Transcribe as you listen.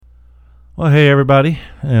Well, hey everybody,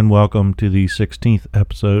 and welcome to the 16th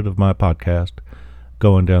episode of my podcast,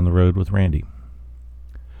 Going Down the Road with Randy.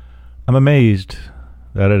 I'm amazed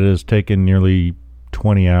that it has taken nearly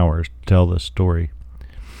 20 hours to tell this story,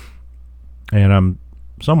 and I'm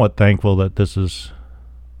somewhat thankful that this is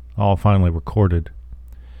all finally recorded.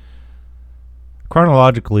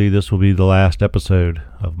 Chronologically, this will be the last episode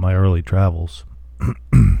of my early travels.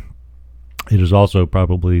 It is also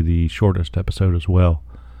probably the shortest episode as well.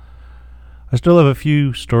 I still have a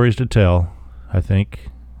few stories to tell, I think,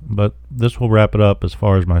 but this will wrap it up as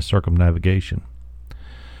far as my circumnavigation.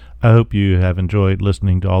 I hope you have enjoyed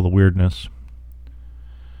listening to all the weirdness.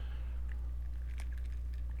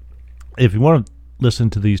 If you want to listen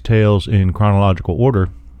to these tales in chronological order,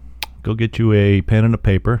 go get you a pen and a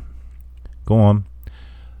paper. Go on.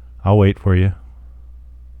 I'll wait for you.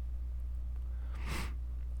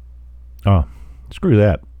 Oh, screw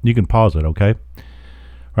that. You can pause it, okay?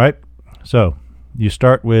 Right? So, you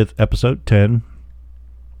start with episode 10,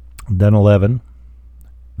 then 11,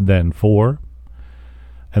 then 4,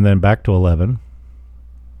 and then back to 11,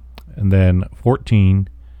 and then 14,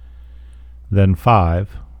 then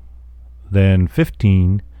 5, then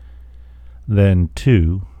 15, then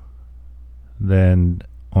 2, then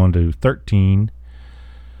on to 13,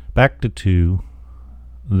 back to 2,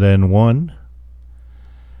 then 1,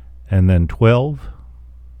 and then 12,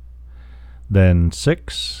 then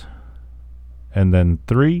 6, and then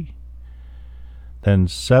 3, then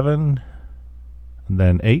 7,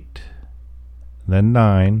 then 8, then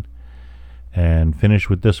 9, and finish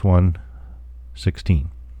with this one, 16.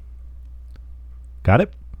 Got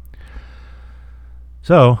it?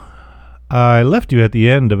 So, I left you at the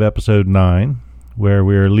end of episode 9, where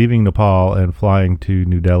we're leaving Nepal and flying to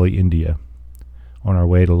New Delhi, India, on our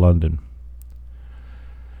way to London.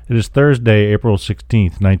 It is Thursday, April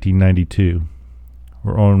 16th, 1992.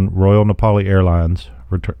 We're on Royal Nepali Airlines,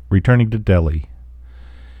 returning to Delhi.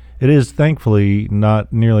 It is thankfully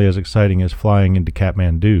not nearly as exciting as flying into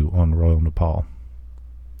Kathmandu on Royal Nepal.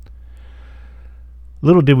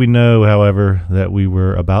 Little did we know, however, that we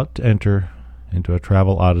were about to enter into a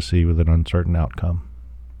travel odyssey with an uncertain outcome.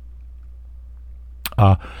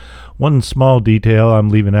 One small detail I'm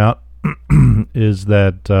leaving out is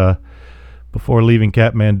that before leaving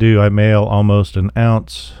Kathmandu, I mail almost an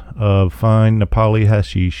ounce of fine Nepali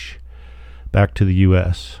hashish back to the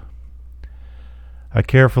U.S. I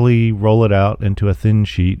carefully roll it out into a thin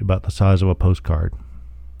sheet about the size of a postcard.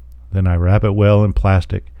 Then I wrap it well in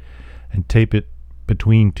plastic and tape it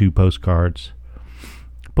between two postcards,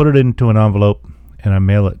 put it into an envelope, and I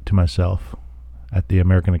mail it to myself at the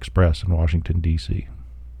American Express in Washington, D.C.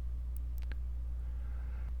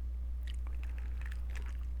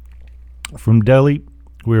 From Delhi,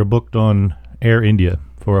 we were booked on Air India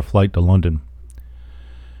for a flight to London.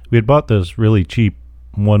 We had bought this really cheap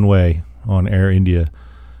one-way on Air India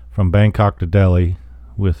from Bangkok to Delhi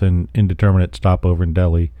with an indeterminate stopover in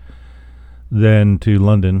Delhi, then to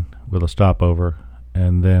London with a stopover,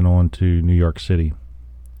 and then on to New York City.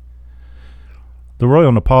 The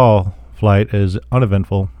Royal Nepal flight is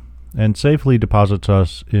uneventful and safely deposits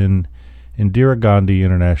us in Indira Gandhi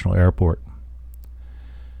International Airport.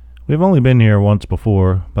 We've only been here once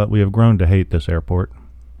before, but we have grown to hate this airport.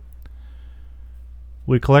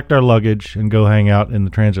 We collect our luggage and go hang out in the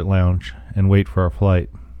transit lounge and wait for our flight.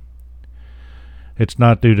 It's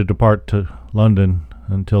not due to depart to London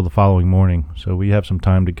until the following morning, so we have some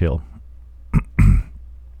time to kill.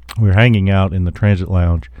 We're hanging out in the transit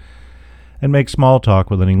lounge and make small talk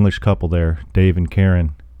with an English couple there, Dave and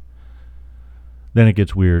Karen. Then it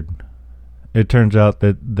gets weird. It turns out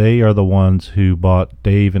that they are the ones who bought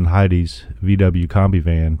Dave and Heidi's VW Combi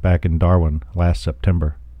van back in Darwin last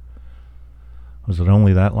September. Was it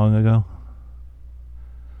only that long ago?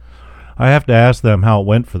 I have to ask them how it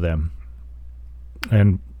went for them.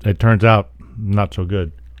 And it turns out not so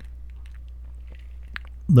good.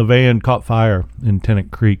 The van caught fire in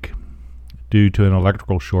Tennant Creek due to an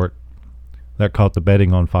electrical short that caught the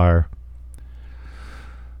bedding on fire.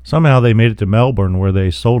 Somehow they made it to Melbourne, where they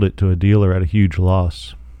sold it to a dealer at a huge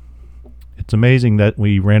loss. It's amazing that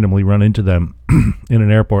we randomly run into them in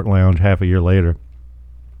an airport lounge half a year later.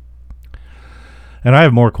 And I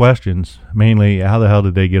have more questions, mainly how the hell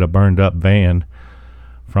did they get a burned up van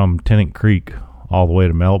from Tennant Creek all the way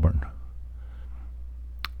to Melbourne?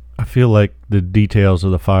 I feel like the details of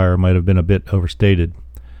the fire might have been a bit overstated,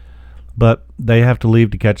 but they have to leave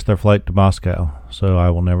to catch their flight to Moscow, so I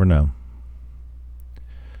will never know.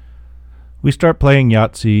 We start playing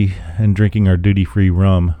Yahtzee and drinking our duty-free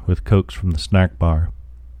rum with Cokes from the snack bar.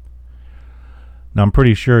 Now, I'm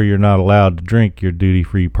pretty sure you're not allowed to drink your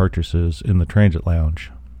duty-free purchases in the transit lounge.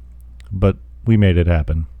 but we made it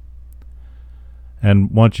happen.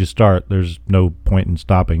 And once you start, there's no point in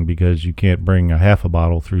stopping because you can't bring a half a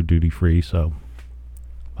bottle through duty free, so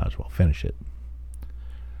might as well finish it.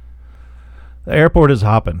 The airport is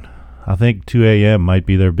hopping. I think 2 a.m. might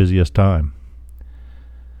be their busiest time.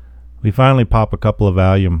 We finally pop a couple of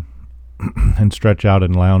Valium and stretch out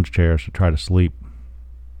in lounge chairs to try to sleep.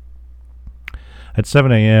 At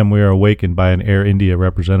 7 a.m., we are awakened by an Air India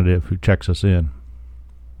representative who checks us in.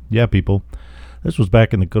 Yeah, people, this was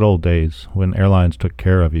back in the good old days when airlines took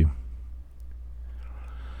care of you.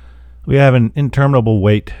 We have an interminable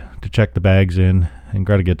wait to check the bags in, and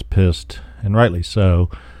Greta gets pissed, and rightly so,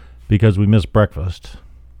 because we missed breakfast.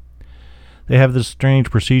 They have this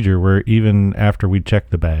strange procedure where even after we check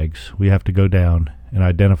the bags, we have to go down and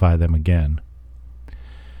identify them again.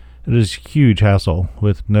 It is a huge hassle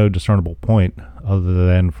with no discernible point other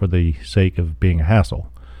than for the sake of being a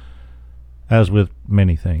hassle, as with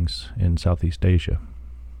many things in Southeast Asia.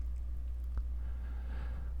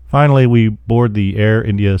 Finally, we board the Air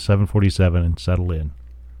India 747 and settle in.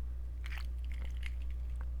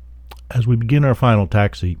 As we begin our final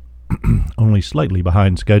taxi, only slightly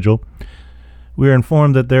behind schedule, we are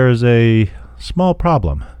informed that there is a small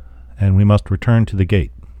problem and we must return to the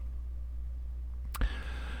gate.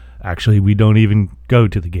 Actually, we don't even go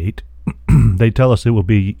to the gate. They tell us it will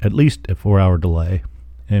be at least a 4-hour delay,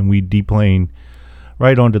 and we deplane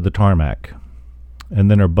right onto the tarmac, and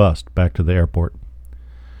then are bussed back to the airport.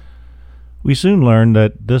 We soon learn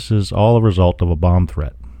that this is all a result of a bomb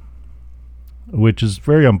threat, which is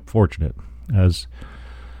very unfortunate, as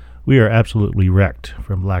we are absolutely wrecked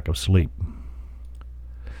from lack of sleep.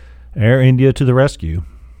 Air India to the rescue.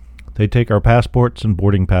 They take our passports and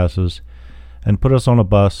boarding passes and put us on a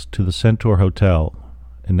bus to the Centaur Hotel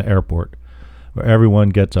in the airport, where everyone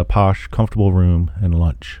gets a posh, comfortable room and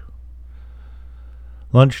lunch.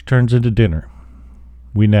 Lunch turns into dinner.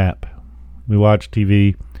 We nap. We watch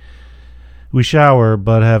TV. We shower,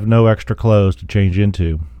 but have no extra clothes to change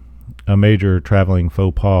into. A major traveling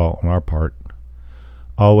faux pas on our part.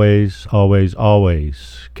 Always, always,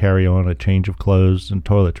 always carry on a change of clothes and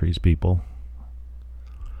toiletries, people.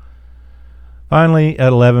 Finally,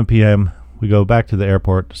 at 11 p.m., we go back to the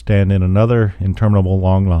airport to stand in another interminable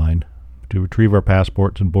long line to retrieve our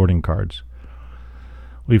passports and boarding cards.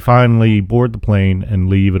 We finally board the plane and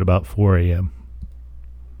leave at about 4 a.m.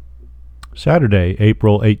 Saturday,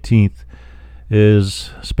 April 18th,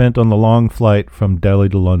 is spent on the long flight from Delhi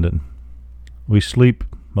to London. We sleep,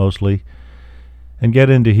 mostly, and get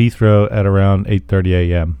into Heathrow at around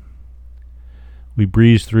 8:30 a.m. We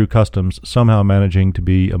breeze through customs, somehow managing to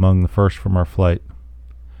be among the first from our flight.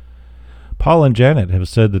 Paul and Janet have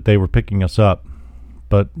said that they were picking us up,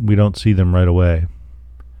 but we don't see them right away.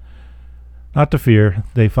 Not to fear,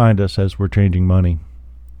 they find us as we're changing money.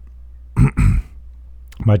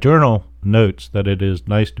 My journal notes that it is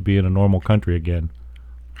nice to be in a normal country again.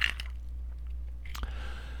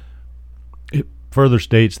 It further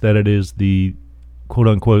states that it is the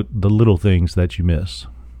quote-unquote the little things that you miss.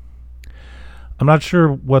 I'm not sure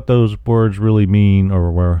what those words really mean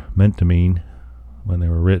or were meant to mean when they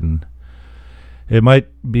were written. It might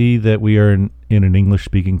be that we are in an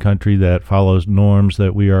English-speaking country that follows norms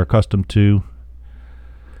that we are accustomed to.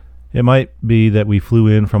 It might be that we flew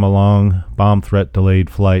in from a long, bomb threat-delayed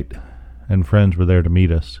flight, and friends were there to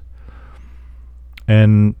meet us.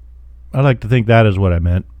 And I like to think that is what I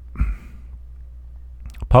meant.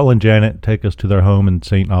 Paul and Janet take us to their home in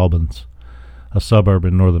St. Albans, a suburb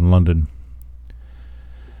in northern London.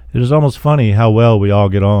 It is almost funny how well we all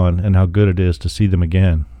get on and how good it is to see them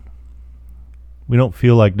again. We don't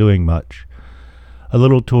feel like doing much. A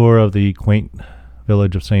little tour of the quaint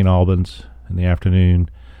village of St. Albans in the afternoon,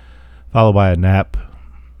 followed by a nap,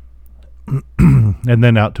 and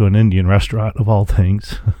then out to an Indian restaurant, of all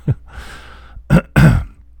things.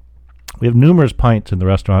 We have numerous pints in the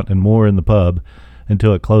restaurant and more in the pub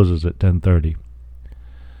until it closes at 10:30.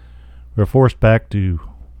 We're forced back to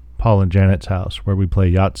Paul and Janet's house, where we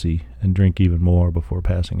play Yahtzee and drink even more before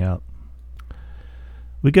passing out.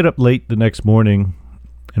 We get up late the next morning,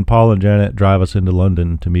 and Paul and Janet drive us into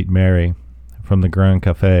London to meet Mary from the Grand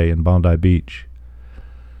Cafe in Bondi Beach.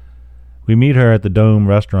 We meet her at the Dome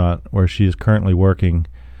restaurant, where she is currently working,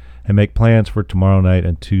 and make plans for tomorrow night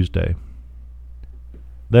and Tuesday.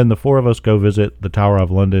 Then the four of us go visit the Tower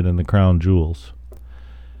of London and the Crown Jewels.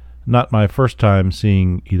 Not my first time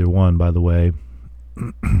seeing either one, by the way.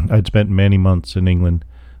 I'd spent many months in England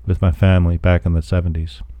with my family back in the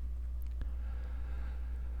 70s.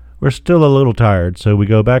 We're still a little tired, so we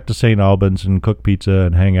go back to St. Albans and cook pizza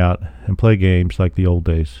and hang out and play games like the old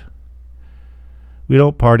days. We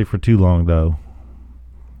don't party for too long, though.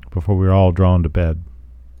 before we were all drawn to bed.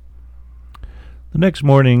 The next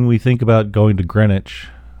morning, we think about going to Greenwich,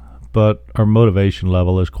 but our motivation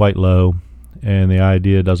level is quite low, and the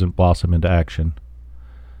idea doesn't blossom into action.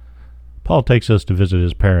 Paul takes us to visit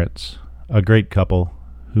his parents, a great couple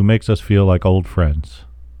who makes us feel like old friends.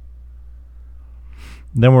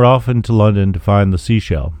 Then we're off into London to find the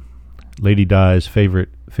Seashell, Lady Di's favorite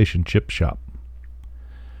fish and chip shop.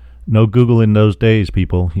 No Google in those days,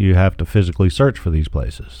 people. You have to physically search for these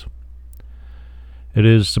places. It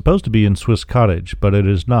is supposed to be in Swiss Cottage, but it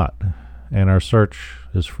is not, and our search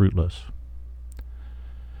is fruitless.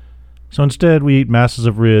 So instead, we eat masses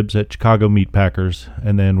of ribs at Chicago Meat Packers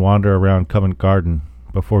and then wander around Covent Garden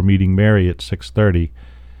before meeting Mary at 6:30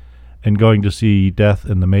 and going to see Death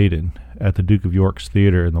and the Maiden at the Duke of York's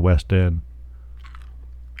Theatre in the West End.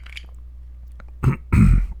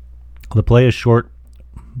 The play is short,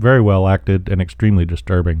 very well acted, and extremely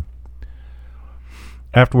disturbing.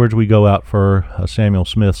 Afterwards, we go out for a Samuel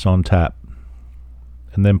Smith's on tap.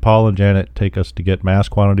 And then Paul and Janet take us to get mass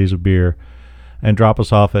quantities of beer and drop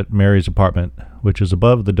us off at Mary's apartment, which is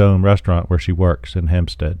above the Dome restaurant where she works in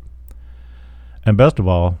Hampstead. And best of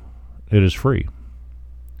all, it is free.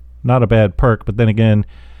 Not a bad perk, but then again,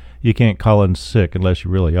 you can't call in sick unless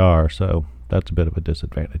you really are, so that's a bit of a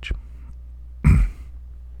disadvantage.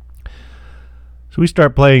 So we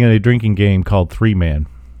start playing a drinking game called Three Man,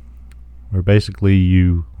 where basically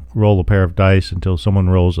you roll a pair of dice until someone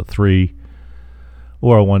rolls a 3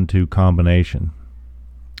 or a 1-2 combination.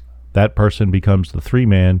 That person becomes the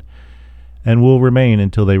 3-man and will remain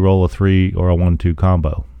until they roll a 3 or a 1-2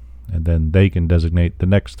 combo, and then they can designate the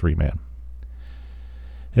next 3-man.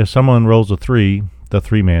 If someone rolls a 3, the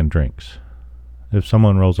 3-man drinks. If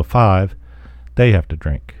someone rolls a 5, they have to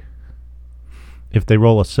drink. If they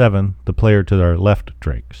roll a 7, the player to their left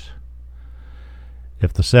drinks.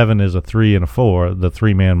 If the 7 is a 3 and a 4, the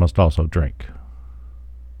 3-man must also drink.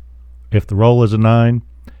 If the roll is a 9,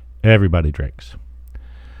 everybody drinks.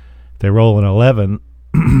 If they roll an 11,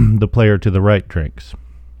 the player to the right drinks.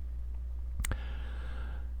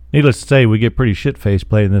 Needless to say, we get pretty shit-faced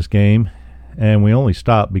playing this game, and we only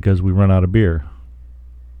stop because we run out of beer.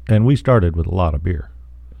 And we started with a lot of beer.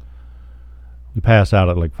 We pass out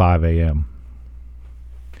at like 5 a.m.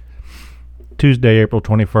 Tuesday, April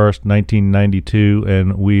 21st, 1992,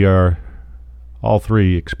 and we are all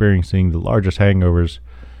three experiencing the largest hangovers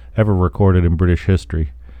ever recorded in British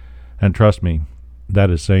history. And trust me,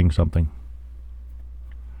 that is saying something.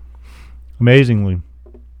 Amazingly,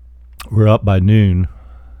 we're up by noon.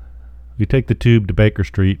 We take the tube to Baker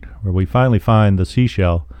Street, where we finally find the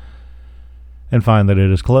Seashell and find that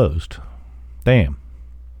it is closed. Damn.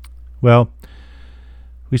 Well,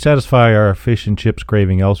 we satisfy our fish and chips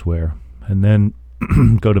craving elsewhere, and then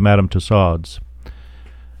go to Madame Tussauds,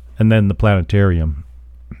 and then the planetarium.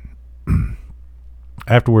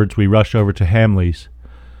 Afterwards, we rush over to Hamley's,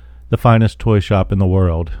 the finest toy shop in the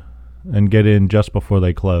world, and get in just before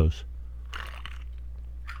they close.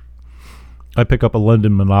 I pick up a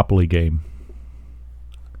London Monopoly game,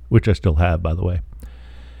 which I still have, by the way.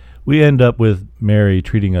 We end up with Mary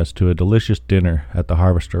treating us to a delicious dinner at the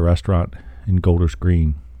Harvester restaurant in Golders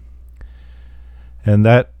Green. And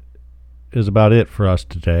that is about it for us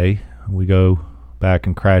today. We go back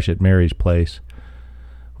and crash at Mary's place,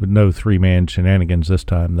 with no 3-man shenanigans this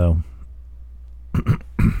time, though.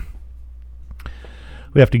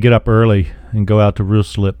 We have to get up early and go out to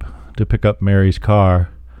Ruislip to pick up Mary's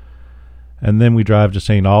car, and then we drive to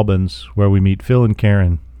St. Albans, where we meet Phil and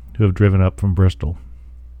Karen, who have driven up from Bristol.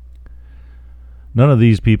 None of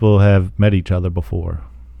these people have met each other before.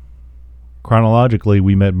 Chronologically,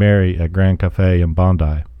 we met Mary at Grand Cafe in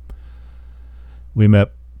Bondi. We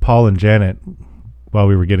met Paul and Janet while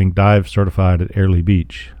we were getting dive certified at Airlie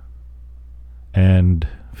Beach. And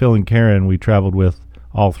Phil and Karen we traveled with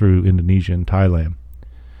all through Indonesia and Thailand.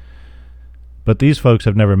 But these folks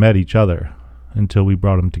have never met each other until we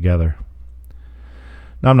brought them together.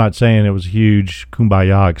 Now, I'm not saying it was a huge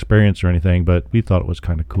kumbaya experience or anything, but we thought it was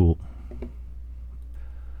kind of cool.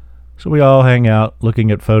 So we all hang out,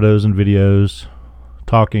 looking at photos and videos,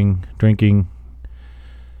 talking, drinking,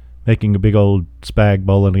 making a big old spag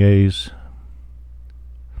bolognese.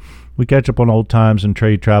 We catch up on old times and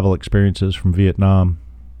trade travel experiences from Vietnam,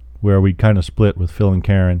 where we kind of split with Phil and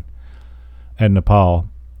Karen, and Nepal.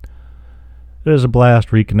 It is a blast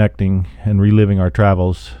reconnecting and reliving our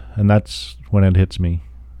travels, and that's when it hits me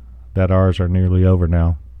that ours are nearly over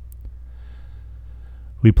now.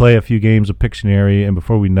 We play a few games of Pictionary, and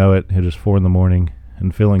before we know it, it is 4 a.m,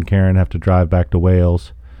 and Phil and Karen have to drive back to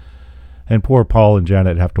Wales, and poor Paul and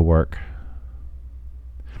Janet have to work.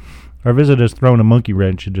 Our visit has thrown a monkey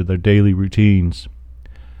wrench into their daily routines.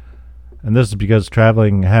 And this is because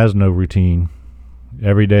traveling has no routine.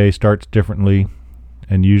 Every day starts differently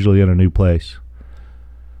and usually in a new place.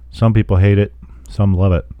 Some people hate it, some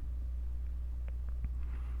love it.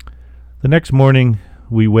 The next morning,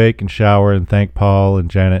 we wake and shower and thank Paul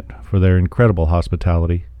and Janet for their incredible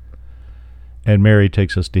hospitality. And Mary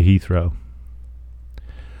takes us to Heathrow.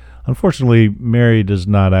 Unfortunately, Mary does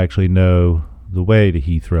not actually know the way to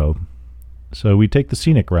Heathrow, so we take the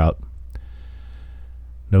scenic route.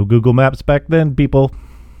 No Google Maps back then, people.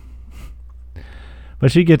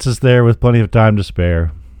 But she gets us there with plenty of time to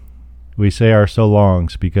spare. We say our so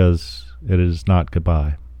longs because it is not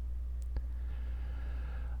goodbye.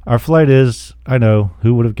 Our flight is, I know,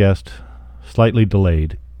 who would have guessed, slightly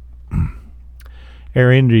delayed.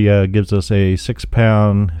 Air India gives us a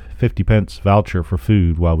 £6 50 voucher for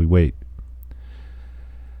food while we wait.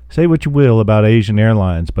 Say what you will about Asian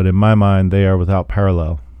airlines, but in my mind they are without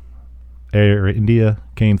parallel. Air India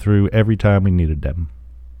came through every time we needed them.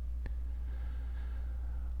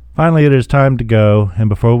 Finally, it is time to go, and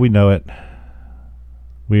before we know it,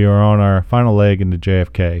 we are on our final leg into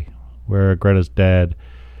JFK, where Greta's dad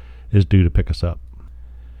is due to pick us up.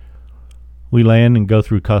 We land and go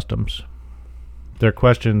through customs. Their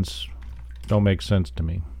questions don't make sense to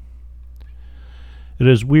me. It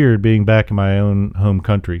is weird being back in my own home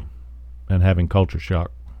country and having culture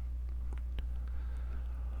shock.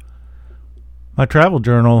 My travel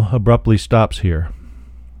journal abruptly stops here.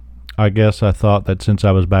 I guess I thought that since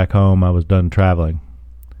I was back home, I was done traveling.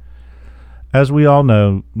 As we all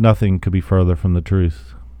know, nothing could be further from the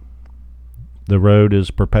truth. The road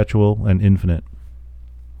is perpetual and infinite.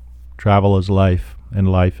 Travel is life,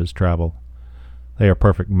 and life is travel. They are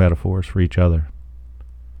perfect metaphors for each other.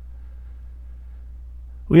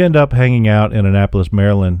 We end up hanging out in Annapolis,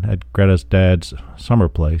 Maryland at Greta's dad's summer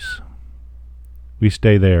place. We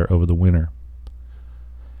stay there over the winter.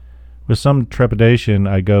 With some trepidation,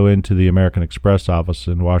 I go into the American Express office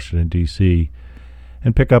in Washington, D.C.,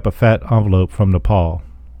 and pick up a fat envelope from Nepal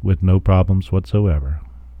with no problems whatsoever.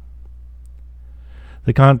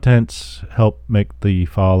 The contents help make the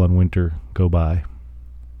fall and winter go by.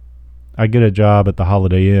 I get a job at the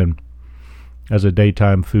Holiday Inn as a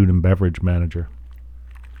daytime food and beverage manager.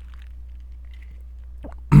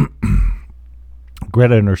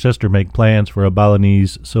 Greta and her sister make plans for a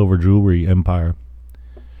Balinese silver jewelry empire.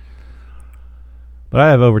 But I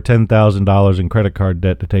have over $10,000 in credit card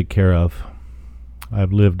debt to take care of.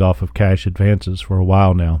 I've lived off of cash advances for a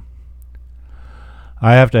while now.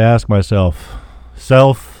 I have to ask myself,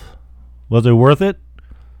 self, was it worth it?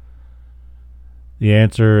 The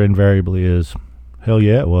answer invariably is, hell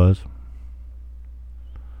yeah, it was.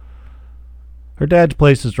 Her dad's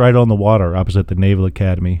place is right on the water opposite the Naval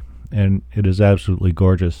Academy, and it is absolutely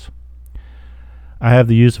gorgeous. I have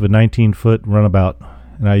the use of a 19-foot runabout,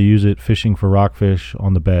 and I use it fishing for rockfish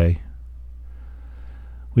on the bay.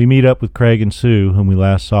 We meet up with Craig and Sue, whom we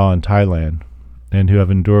last saw in Thailand, and who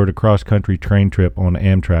have endured a cross-country train trip on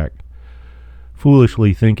Amtrak,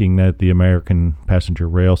 foolishly thinking that the American passenger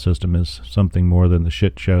rail system is something more than the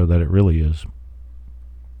shit show that it really is.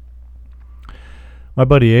 My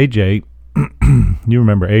buddy AJ, you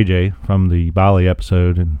remember AJ from the Bali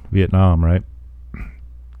episode in Vietnam, right?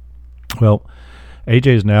 Well, AJ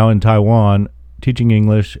is now in Taiwan teaching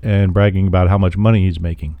English and bragging about how much money he's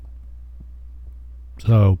making.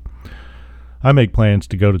 So, I make plans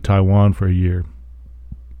to go to Taiwan for a year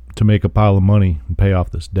to make a pile of money and pay off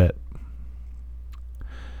this debt.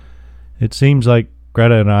 It seems like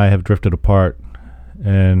Greta and I have drifted apart,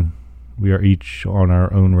 and we are each on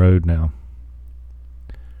our own road now.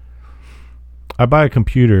 I buy a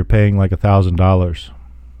computer paying like $1,000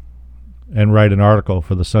 and write an article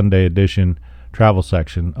for the Sunday edition travel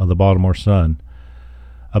section of the Baltimore Sun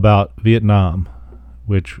about Vietnam,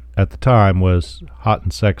 which at the time was hot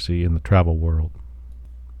and sexy in the travel world.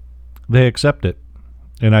 They accept it,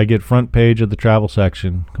 and I get front page of the travel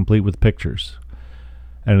section complete with pictures,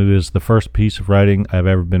 and it is the first piece of writing I've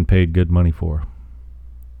ever been paid good money for.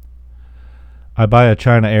 I buy a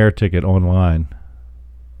China Air ticket online.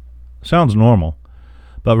 Sounds normal,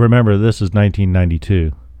 but remember this is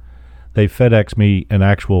 1992. They FedEx me an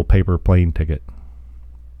actual paper plane ticket.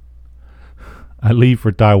 I leave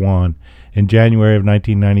for Taiwan in January of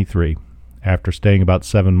 1993 after staying about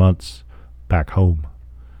 7 months back home.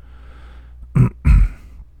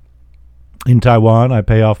 In Taiwan, I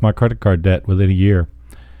pay off my credit card debt within a year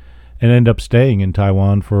and end up staying in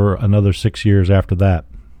Taiwan for another 6 years after that.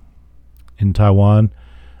 In Taiwan,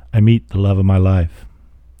 I meet the love of my life.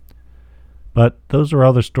 But those are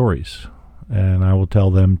other stories, and I will tell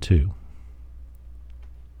them too.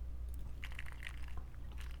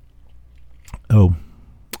 Oh,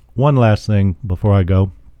 One last thing before I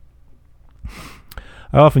go.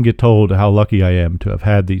 I often get told how lucky I am to have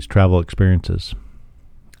had these travel experiences.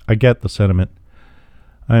 I get the sentiment.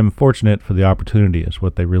 I am fortunate for the opportunity is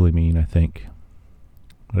what they really mean, I think.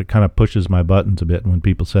 But it kind of pushes my buttons a bit when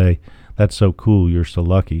people say, "That's so cool, you're so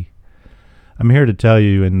lucky." I'm here to tell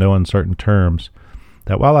you in no uncertain terms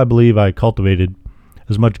that while I believe I cultivated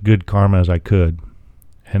as much good karma as I could,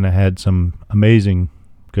 and I had some amazing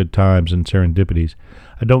good times and serendipities,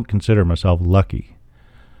 I don't consider myself lucky.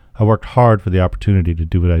 I worked hard for the opportunity to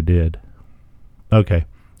do what I did. Okay,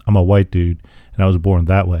 I'm a white dude, and I was born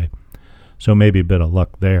that way, so maybe a bit of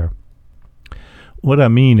luck there. What I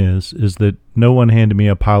mean is that no one handed me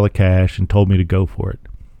a pile of cash and told me to go for it.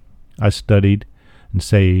 I studied and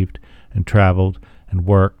saved and traveled and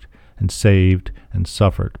worked and saved and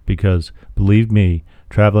suffered because, believe me,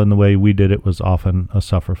 traveling the way we did it was often a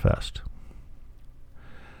sufferfest.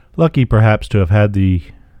 Lucky perhaps to have had the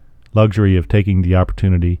luxury of taking the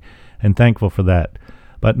opportunity and thankful for that,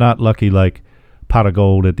 but not lucky like pot of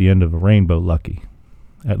gold at the end of a rainbow lucky.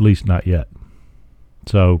 At least not yet.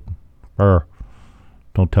 So,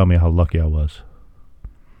 don't tell me how lucky I was.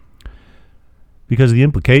 Because the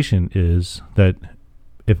implication is that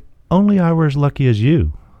if only I were as lucky as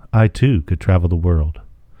you, I too could travel the world.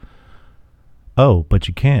 Oh, but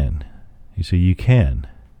you can. You see, you can.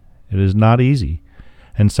 It is not easy,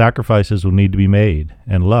 and sacrifices will need to be made,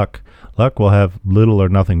 and luck will have little or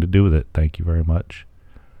nothing to do with it, thank you very much.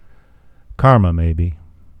 Karma, maybe.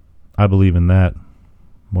 I believe in that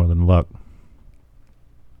more than luck.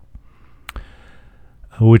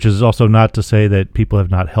 Which is also not to say that people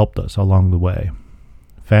have not helped us along the way.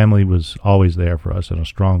 Family was always there for us in a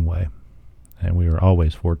strong way, and we were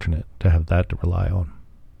always fortunate to have that to rely on.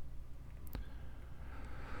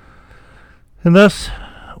 And thus,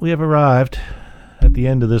 we have arrived at the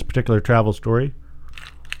end of this particular travel story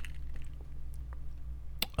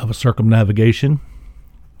of a circumnavigation.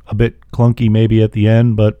 A bit clunky maybe at the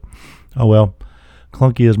end, but oh well.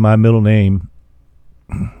 Clunky is my middle name,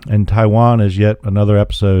 and Taiwan is yet another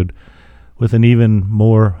episode with an even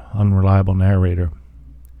more unreliable narrator.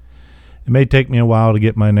 It may take me a while to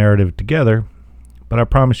get my narrative together, but I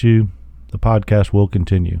promise you the podcast will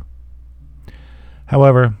continue.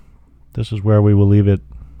 However, this is where we will leave it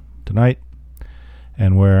tonight,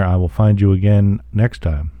 and where I will find you again next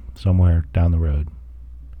time, somewhere down the road.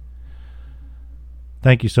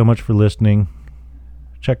 Thank you so much for listening.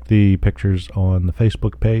 Check the pictures on the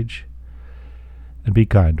Facebook page, and be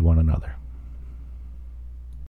kind to one another.